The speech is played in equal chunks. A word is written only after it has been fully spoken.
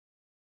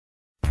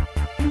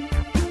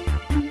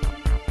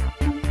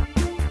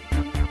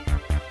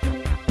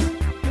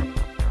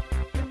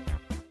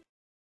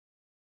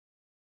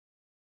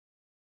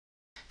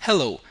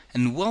Hello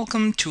and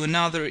welcome to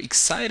another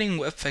exciting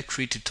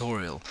WEBfactory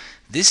tutorial.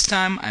 This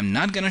time I'm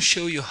not gonna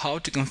show you how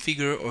to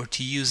configure or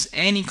to use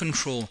any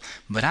control,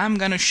 but I'm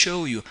gonna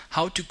show you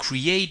how to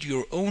create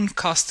your own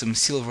custom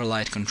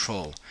Silverlight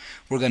control.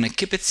 We're gonna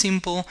keep it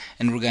simple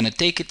and we're gonna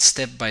take it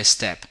step by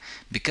step.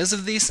 Because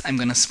of this, I'm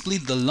gonna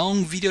split the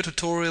long video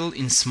tutorial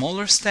in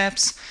smaller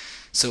steps.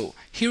 So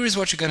here is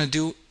what you're gonna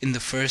do in the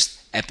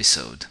first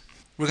episode.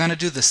 We're gonna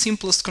do the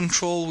simplest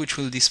control, which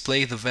will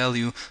display the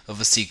value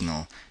of a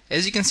signal.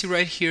 As you can see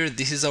right here,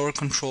 this is our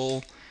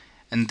control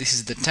and this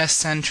is the test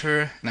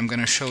center, and I'm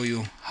gonna show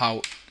you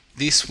how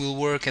this will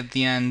work at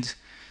the end.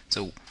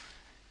 So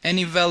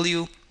any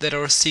value that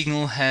our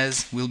signal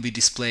has will be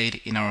displayed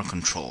in our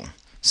control.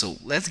 So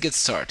let's get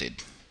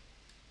started.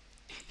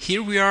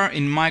 Here we are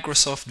in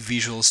Microsoft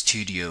Visual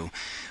Studio.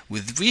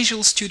 With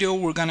Visual Studio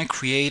we're gonna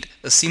create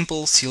a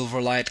simple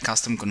Silverlight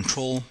custom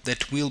control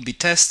that will be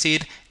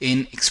tested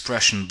in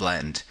Expression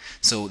Blend.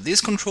 So this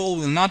control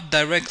will not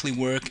directly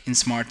work in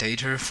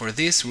SmartAter. For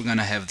this we're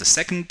gonna have the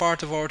second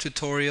part of our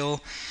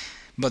tutorial,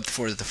 but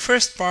for the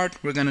first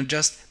part we're gonna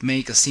just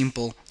make a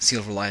simple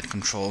Silverlight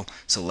control.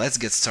 So let's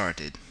get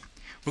started.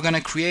 We're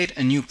gonna create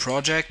a new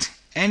project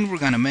and we're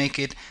gonna make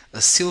it a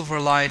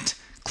Silverlight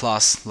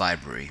class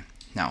library.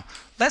 Now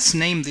let's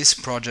name this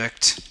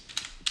project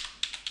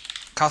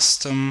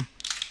Custom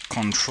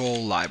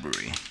Control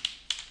Library.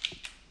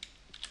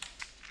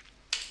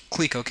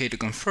 Click OK to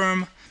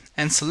confirm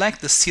and select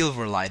the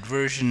Silverlight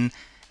version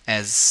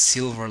as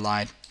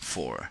Silverlight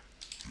 4.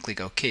 Click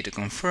OK to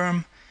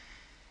confirm,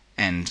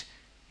 and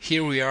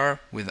here we are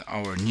with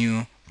our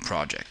new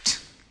project.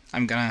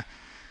 I'm gonna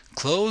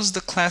close the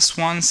class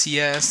 1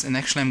 CS and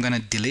actually I'm gonna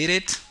delete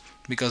it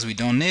because we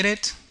don't need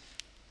it.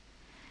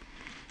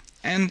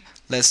 And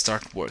let's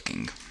start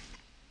working.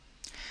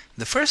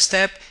 The first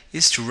step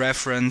is to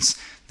reference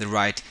the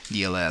right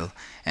DLL,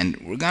 and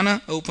we're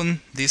gonna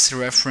open this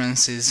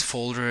references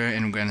folder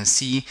and we're gonna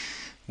see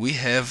we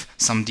have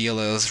some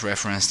DLLs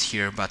referenced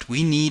here, but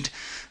we need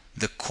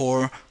the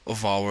core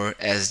of our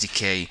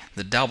SDK,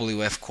 the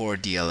WF core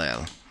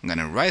DLL. I'm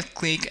gonna right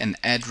click and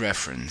add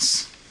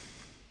reference.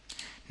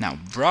 Now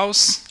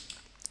browse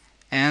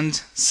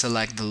and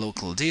select the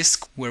local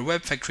disk where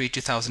WEBfactory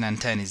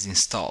 2010 is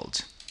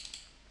installed.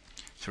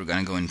 So we're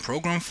gonna go in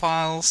Program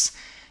Files,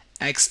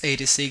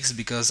 x86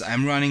 because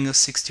I'm running a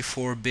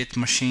 64-bit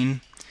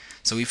machine.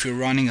 So if you're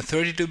running a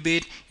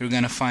 32-bit, you're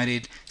gonna find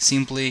it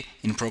simply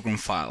in Program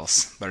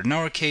Files. But in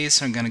our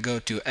case, I'm gonna go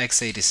to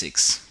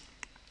x86.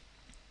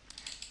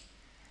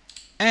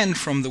 And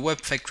from the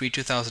WEBfactory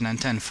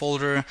 2010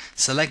 folder,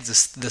 select the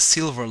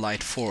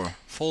Silverlight 4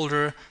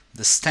 folder,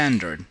 the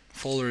standard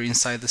folder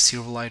inside the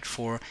Silverlight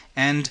 4,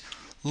 and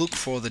look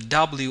for the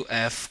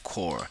WF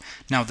core.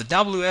 Now the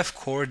WF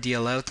core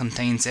DLL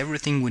contains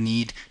everything we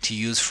need to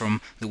use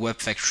from the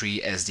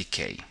WEBfactory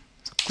SDK.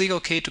 So click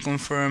OK to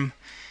confirm,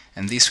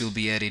 and this will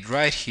be added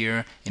right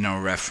here in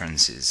our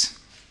references.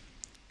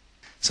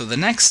 So the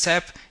next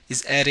step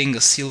is adding a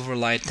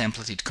Silverlight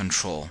templated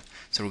control.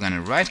 So we're going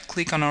to right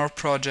click on our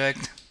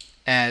project,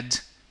 add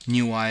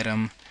new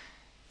item,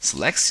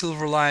 select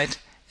Silverlight,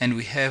 and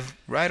we have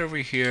right over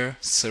here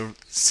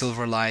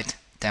Silverlight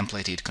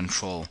templated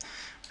control.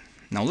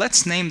 Now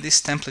let's name this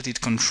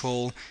templated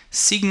control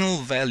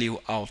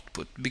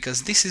SignalValueOutput,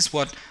 because this is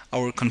what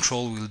our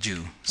control will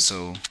do.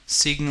 So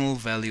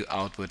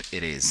SignalValueOutput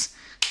it is.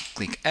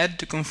 Click Add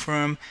to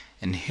confirm,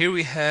 and here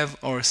we have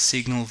our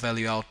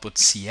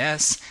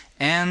SignalValueOutput.cs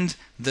and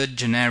the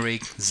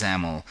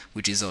Generic.xaml,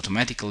 which is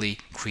automatically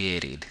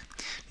created.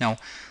 Now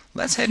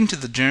let's head into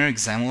the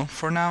Generic.xaml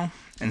for now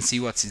and see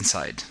what's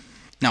inside.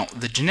 Now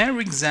the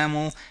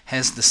Generic.xaml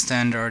has the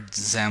standard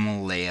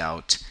XAML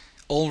layout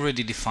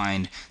already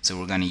defined, so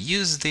we're gonna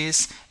use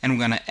this and we're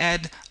gonna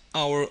add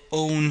our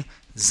own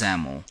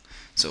XAML.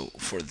 So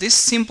for this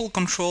simple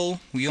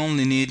control we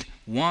only need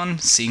one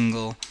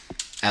single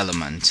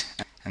element,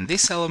 and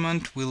this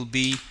element will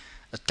be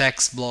a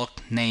text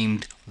block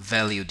named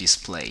value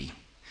display.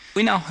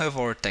 We now have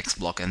our text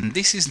block, and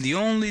this is the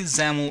only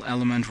XAML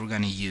element we're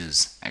gonna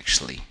use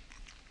actually.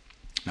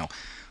 Now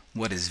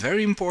what is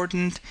very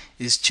important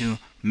is to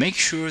make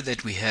sure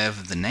that we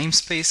have the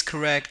namespace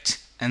correct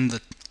and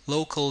the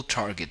local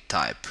target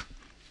type.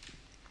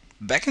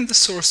 Back in the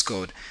source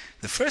code,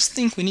 the first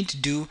thing we need to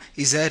do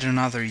is add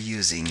another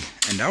using,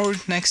 and our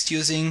next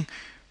using,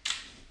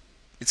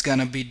 it's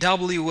gonna be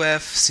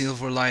WF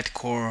Silverlight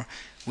core,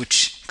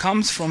 which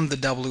comes from the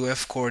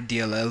WF core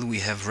DLL we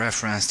have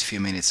referenced a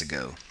few minutes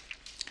ago.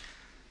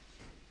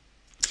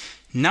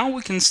 Now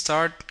we can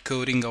start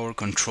coding our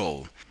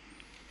control.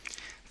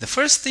 The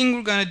first thing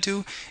we're gonna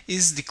do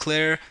is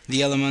declare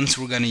the elements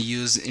we're gonna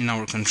use in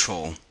our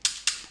control.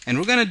 And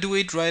we're gonna do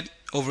it right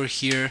over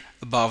here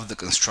above the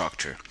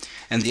constructor.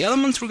 And the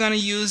elements we're gonna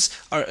use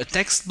are a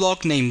text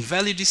block named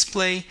value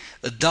display,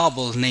 a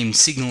double named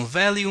signal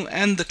value,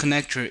 and the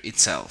connector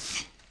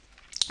itself.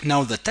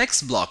 Now the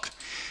text block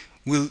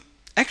will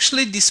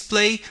actually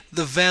display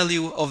the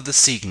value of the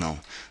signal.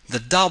 The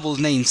double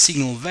named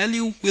signal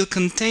value will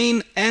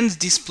contain and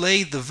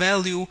display the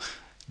value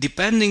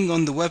depending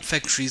on the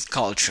WEBfactory's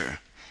culture.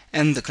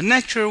 And the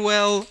connector,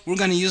 well, we're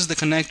going to use the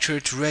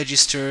connector to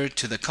register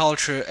to the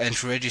culture and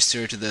to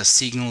register to the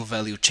signal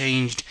value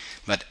changed,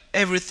 but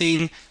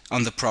everything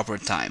on the proper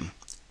time.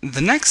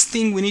 The next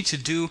thing we need to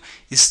do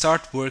is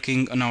start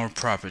working on our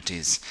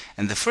properties.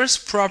 And the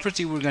first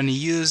property we're going to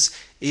use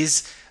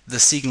is the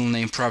signal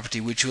name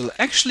property, which will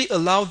actually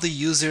allow the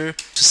user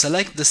to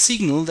select the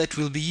signal that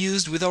will be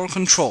used with our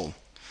control.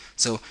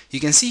 So you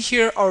can see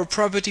here our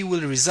property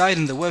will reside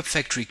in the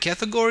WEBfactory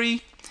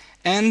category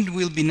and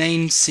will be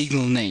named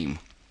signal name.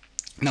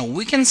 Now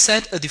we can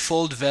set a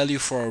default value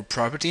for our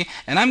property,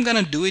 and I'm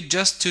gonna do it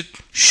just to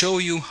show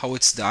you how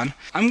it's done.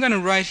 I'm gonna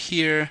write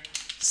here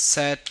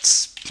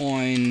set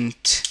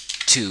point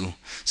 2.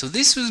 So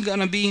this is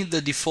gonna be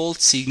the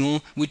default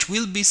signal which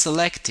will be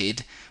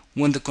selected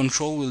when the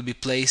control will be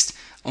placed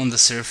on the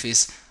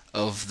surface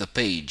of the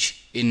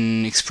page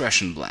in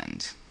expression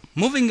blend.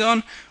 Moving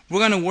on, we're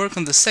gonna work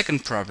on the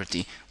second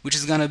property, which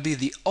is gonna be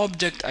the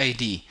object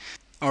ID.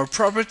 Our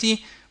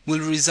property will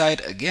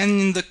reside again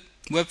in the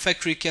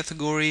WEBfactory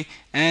category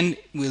and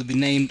will be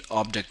named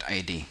object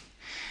ID.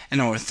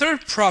 And our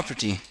third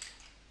property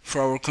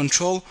for our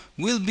control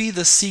will be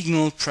the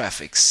signal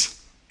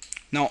prefix.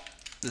 Now,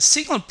 the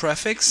signal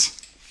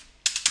prefix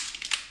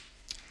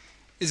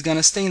is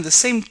gonna stay in the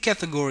same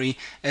category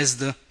as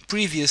the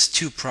previous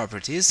two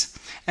properties,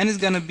 and it's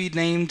gonna be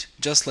named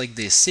just like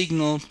this,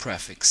 signal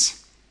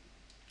prefix.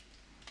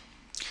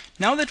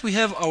 Now that we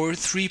have our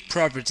three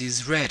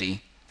properties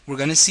ready, we're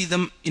gonna see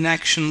them in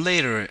action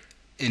later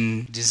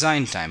in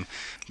design time,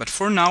 but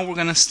for now we're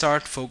gonna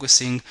start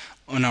focusing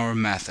on our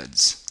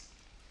methods.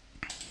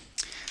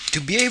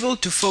 To be able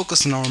to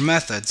focus on our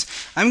methods,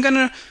 I'm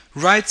gonna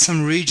write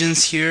some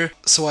regions here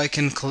so I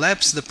can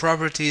collapse the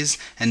properties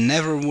and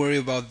never worry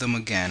about them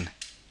again.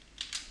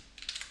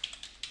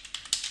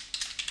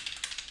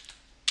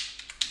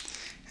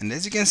 And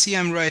as you can see,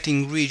 I'm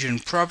writing region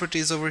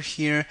properties over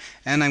here,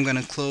 and I'm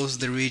gonna close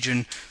the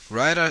region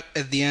right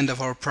at the end of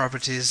our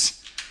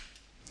properties.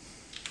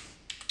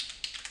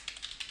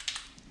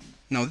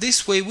 Now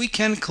this way we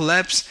can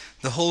collapse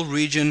the whole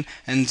region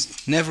and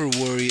never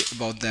worry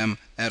about them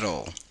at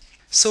all.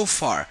 So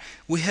far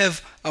we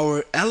have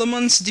our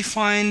elements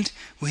defined,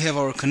 we have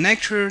our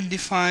connector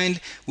defined,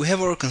 we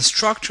have our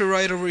constructor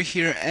right over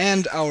here,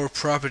 and our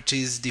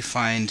properties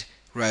defined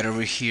right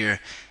over here.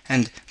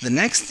 And the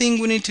next thing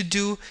we need to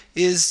do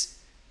is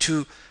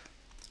to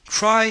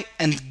try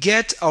and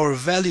get our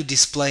value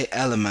display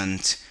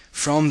element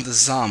from the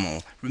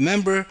XAML.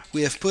 Remember,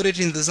 we have put it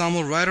in the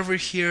XAML right over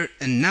here,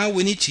 and now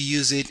we need to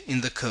use it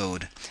in the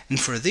code. And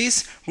for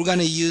this, we're going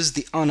to use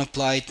the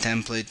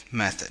onApplyTemplate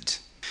method.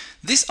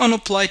 This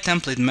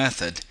onApplyTemplate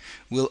method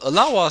will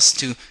allow us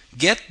to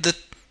get the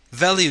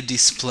value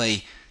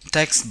display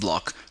text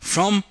block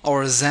from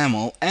our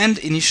XAML and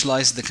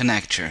initialize the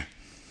connector.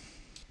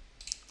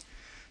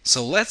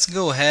 So let's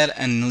go ahead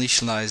and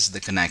initialize the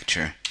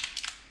connector.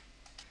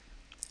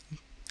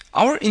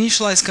 Our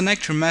initialize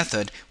connector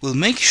method will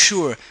make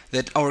sure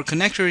that our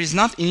connector is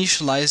not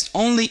initialized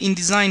only in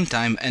design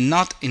time and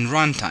not in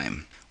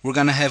runtime. We're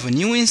gonna have a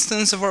new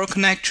instance of our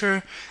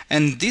connector,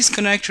 and this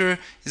connector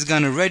is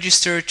gonna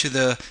register to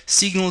the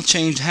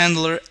SignalChanged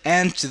handler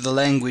and to the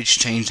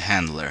LanguageChanged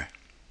handler.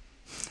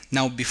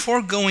 Now,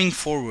 before going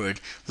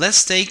forward,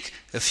 let's take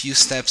a few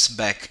steps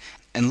back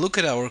and look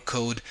at our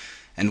code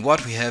and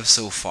what we have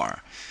so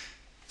far.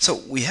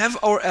 So we have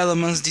our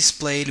elements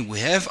displayed, we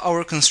have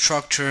our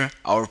constructor,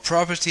 our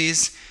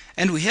properties,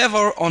 and we have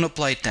our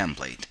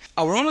onApplyTemplate.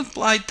 Our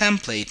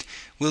onApplyTemplate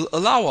will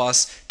allow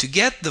us to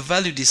get the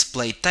value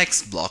display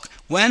text block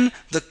when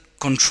the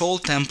control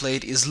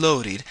template is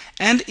loaded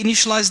and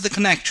initialize the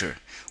connector.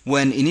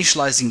 When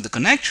initializing the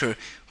connector,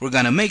 we're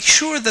gonna make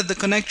sure that the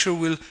connector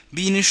will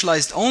be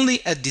initialized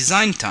only at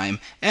design time,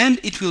 and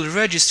it will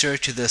register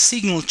to the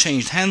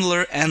SignalChanged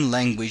handler and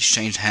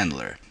LanguageChanged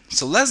handler.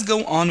 So let's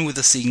go on with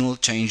the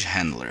SignalChanged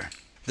handler.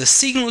 The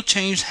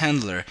SignalChanged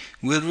handler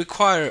will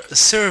require a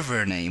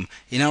server name.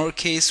 In our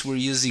case, we're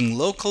using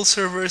local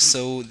server,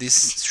 so this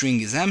string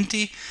is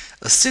empty,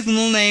 a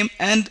signal name,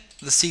 and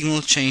the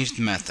SignalChanged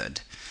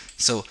method.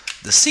 So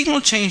the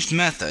SignalChanged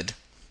method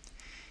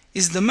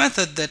is the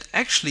method that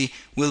actually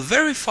will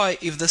verify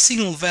if the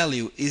signal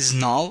value is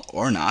null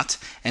or not,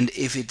 and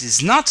if it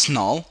is not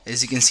null,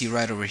 as you can see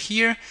right over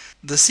here,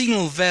 the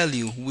signal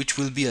value, which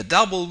will be a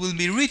double, will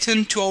be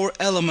written to our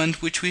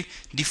element which we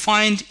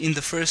defined in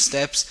the first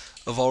steps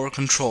of our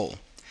control.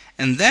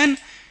 And then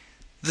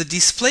the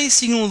display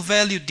signal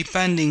value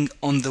depending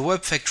on the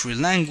WEBfactory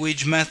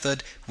language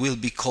method will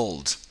be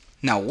called.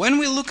 Now when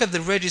we look at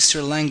the register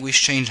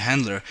LanguageChanged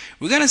handler,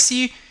 we're gonna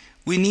see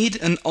we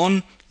need an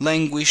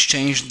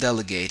onLanguageChanged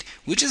delegate,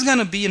 which is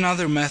gonna be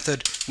another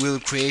method we'll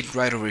create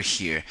right over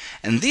here.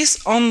 And this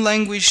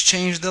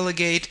onLanguageChanged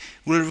delegate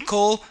will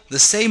recall the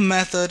same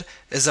method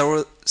as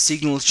our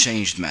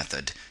SignalChanged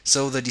method.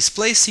 So the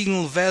display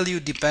signal value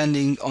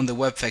depending on the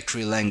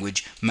WEBfactory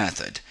language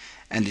method.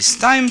 And it's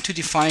time to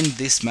define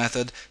this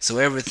method so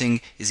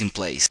everything is in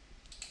place.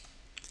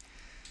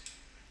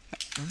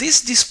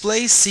 this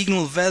display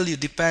signal value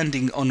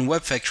depending on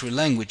WEBfactory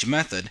language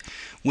method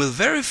will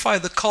verify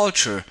the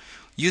culture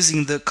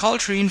using the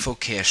culture info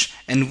cache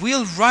and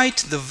will write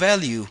the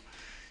value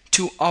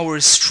to our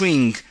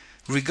string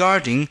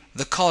regarding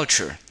the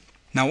culture.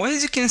 Now,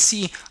 as you can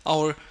see,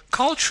 our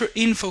culture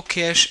info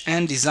cache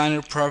and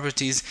designer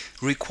properties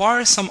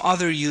require some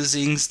other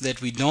usings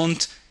that we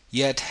don't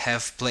yet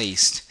have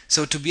placed.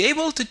 So to be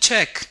able to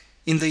check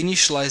in the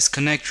initialize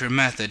connector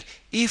method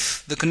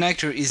if the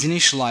connector is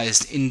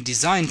initialized in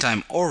design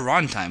time or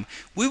runtime,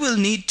 we will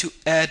need to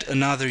add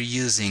another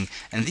using,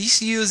 and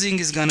this using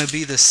is gonna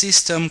be the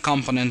system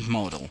component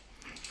model.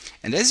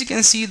 And as you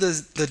can see,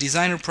 the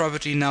designer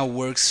property now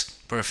works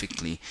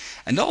perfectly.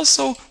 And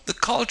also the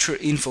culture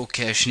info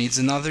cache needs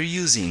another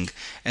using,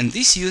 and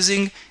this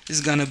using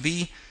is gonna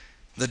be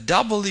the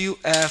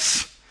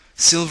WF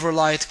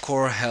Silverlight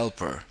core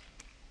helper.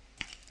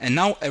 And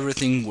now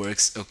everything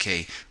works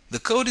okay. The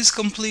code is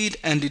complete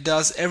and it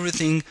does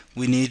everything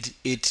we need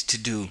it to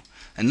do.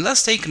 And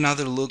let's take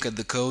another look at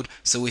the code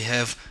so we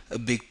have a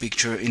big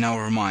picture in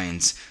our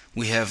minds.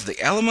 We have the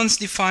elements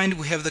defined,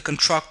 we have the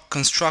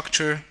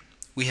constructor,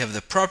 we have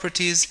the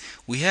properties,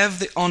 we have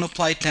the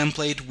onApply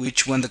template,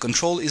 which when the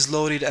control is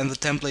loaded and the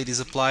template is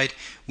applied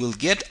will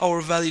get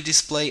our value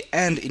display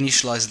and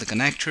initialize the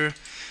connector.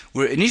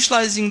 We're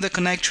initializing the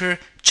connector,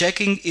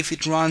 checking if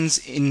it runs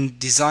in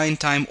design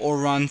time or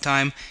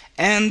runtime,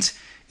 and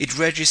it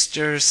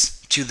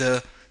registers to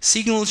the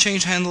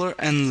SignalChanged handler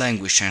and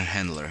language change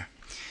handler.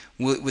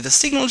 With the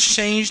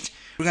SignalChanged,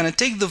 we're going to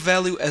take the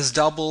value as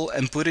double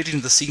and put it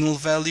in the signal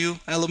value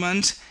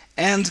element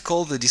and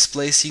call the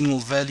display signal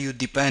value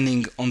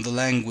depending on the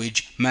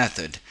language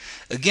method.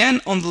 Again,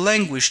 on the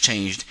language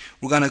changed,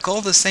 we're going to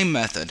call the same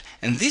method,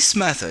 and this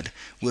method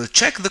will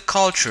check the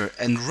culture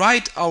and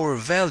write our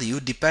value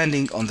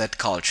depending on that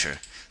culture.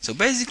 So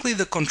basically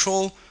the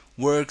control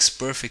works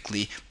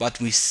perfectly,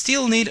 but we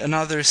still need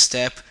another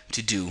step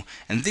to do,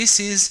 and this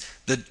is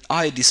the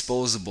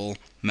iDisposable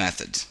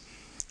method.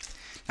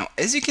 Now,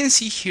 as you can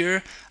see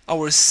here,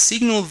 our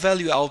signal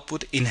value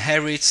output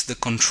inherits the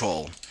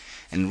control,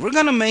 and we're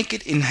gonna make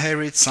it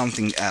inherit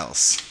something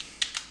else.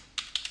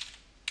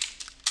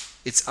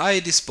 It's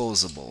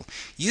iDisposable.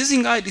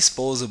 Using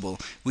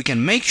iDisposable, we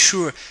can make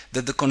sure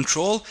that the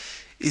control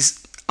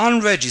is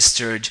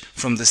unregistered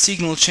from the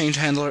signal change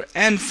handler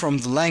and from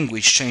the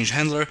language change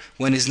handler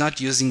when it's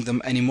not using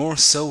them anymore,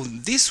 so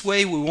this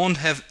way we won't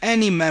have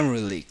any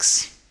memory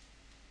leaks.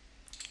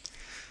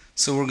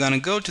 So we're gonna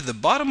go to the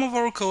bottom of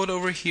our code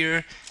over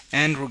here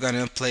and we're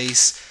gonna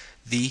place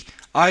the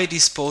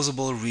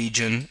iDisposable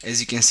region. As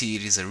you can see,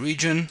 it is a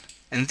region,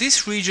 and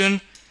this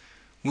region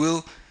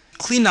will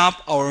clean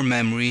up our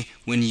memory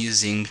when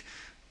using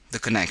the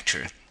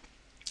connector.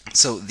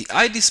 So the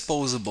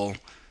iDisposable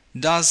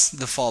does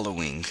the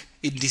following.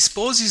 It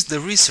disposes the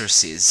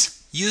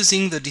resources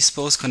using the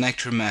dispose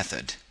connector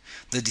method.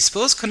 The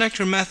dispose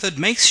connector method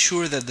makes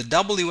sure that the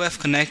WF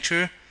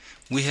connector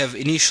we have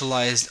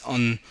initialized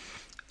on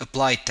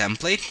apply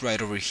template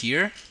right over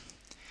here.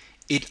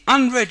 It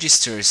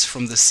unregisters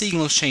from the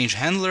signal change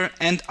handler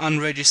and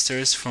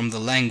unregisters from the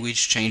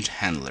language change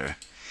handler.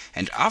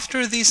 And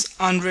after this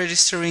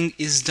unregistering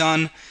is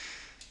done,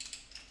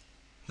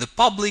 the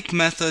public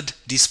method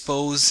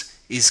dispose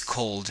is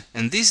called,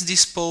 and this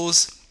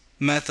dispose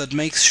method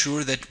makes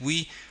sure that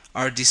we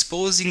are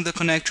disposing the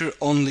connector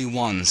only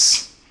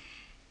once.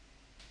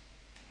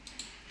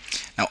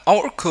 Now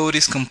our code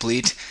is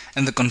complete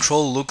and the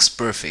control looks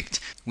perfect.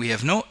 We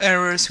have no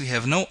errors, we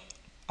have no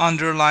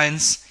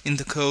underlines in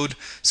the code,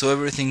 so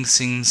everything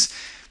seems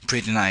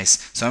pretty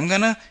nice. So I'm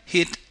gonna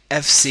hit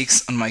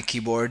F6 on my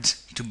keyboard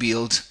to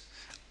build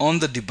on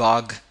the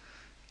debug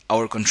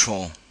our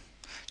control.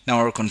 Now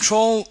our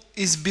control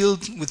is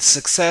built with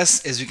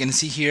success, as you can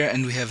see here,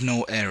 and we have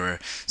no error.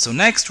 So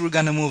next we're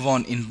gonna move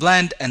on in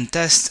Blend and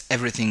test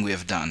everything we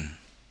have done.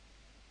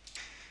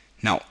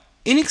 Now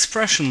in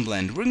Expression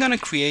Blend we're gonna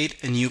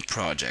create a new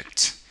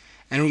project,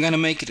 and we're gonna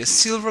make it a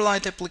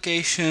Silverlight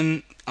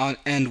application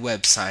and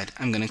website.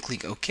 I'm gonna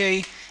click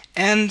OK,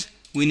 and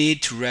we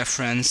need to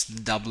reference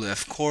the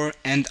WF core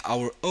and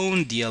our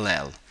own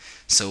DLL.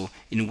 So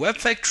in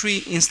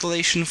WEBfactory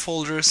installation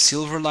folder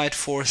Silverlight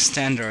 4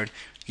 standard,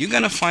 you're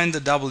gonna find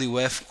the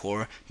WF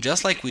core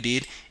just like we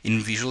did in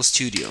Visual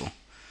Studio.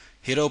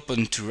 Hit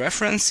open to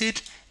reference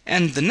it,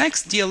 and the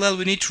next DLL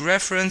we need to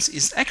reference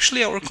is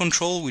actually our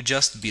control we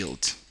just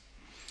built.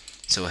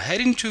 So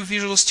head into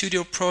Visual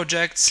Studio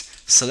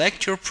Projects,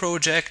 select your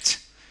project,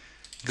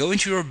 go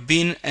into your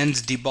bin and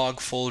debug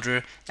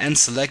folder and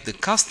select the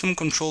custom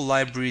control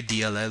library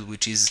DLL,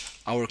 which is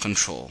our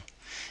control.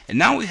 And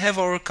now we have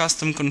our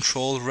custom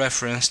control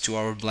reference to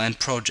our Blend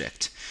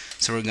project.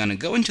 So we're gonna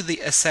go into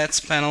the Assets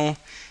panel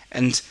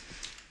and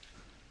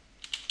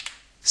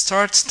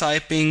start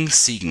typing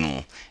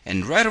Signal.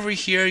 And right over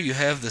here you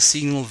have the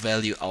Signal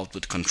Value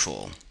Output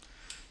control.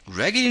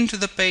 Drag it into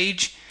the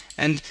page,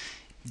 and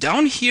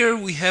down here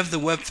we have the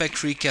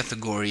WEBfactory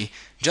category,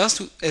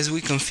 just as we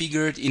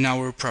configured in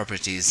our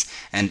properties.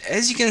 And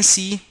as you can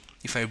see,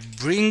 if I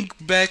bring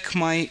back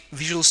my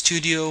Visual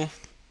Studio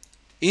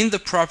in the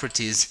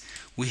properties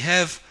we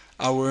have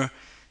our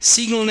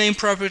signal name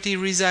property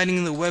residing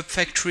in the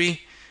WEBfactory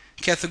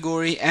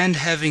category and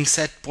having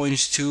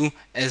setPoint2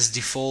 as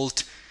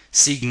default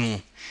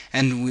signal,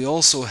 and we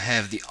also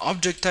have the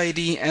object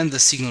ID and the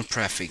signal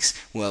prefix.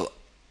 Well,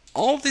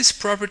 all these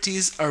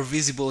properties are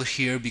visible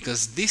here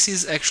because this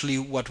is actually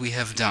what we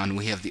have done.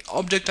 We have the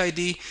object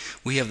ID,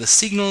 we have the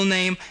signal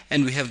name,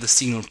 and we have the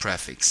signal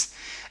prefix.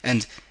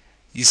 And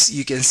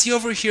you can see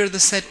over here the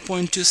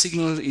setPoint2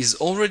 signal is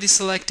already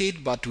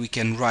selected, but we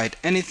can write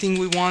anything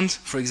we want,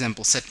 for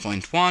example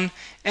setPoint1,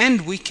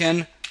 and we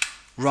can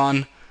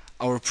run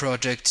our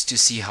project to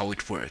see how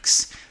it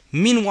works.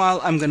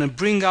 Meanwhile, I'm gonna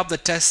bring up the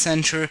test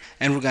center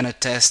and we're gonna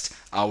test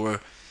our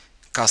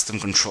custom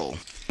control.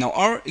 Now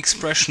our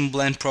expression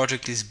blend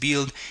project is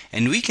built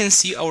and we can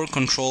see our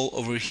control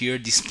over here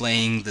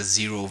displaying the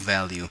 0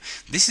 value.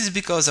 This is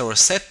because our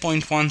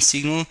setPoint1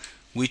 signal,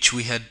 which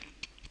we had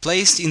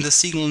placed in the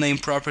signal name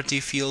property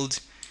field,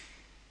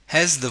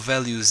 has the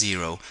value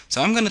 0.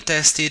 So I'm gonna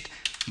test it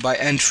by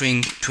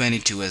entering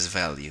 22 as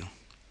value.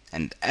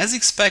 And as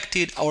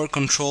expected, our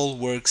control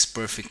works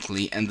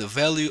perfectly and the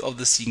value of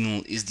the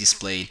signal is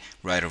displayed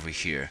right over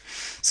here.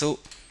 So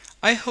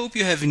I hope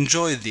you have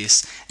enjoyed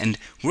this, and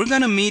we're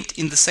gonna meet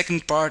in the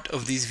second part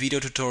of this video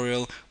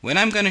tutorial when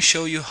I'm gonna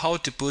show you how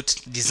to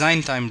put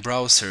design time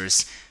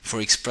browsers for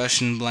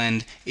expression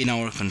blend in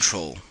our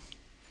control.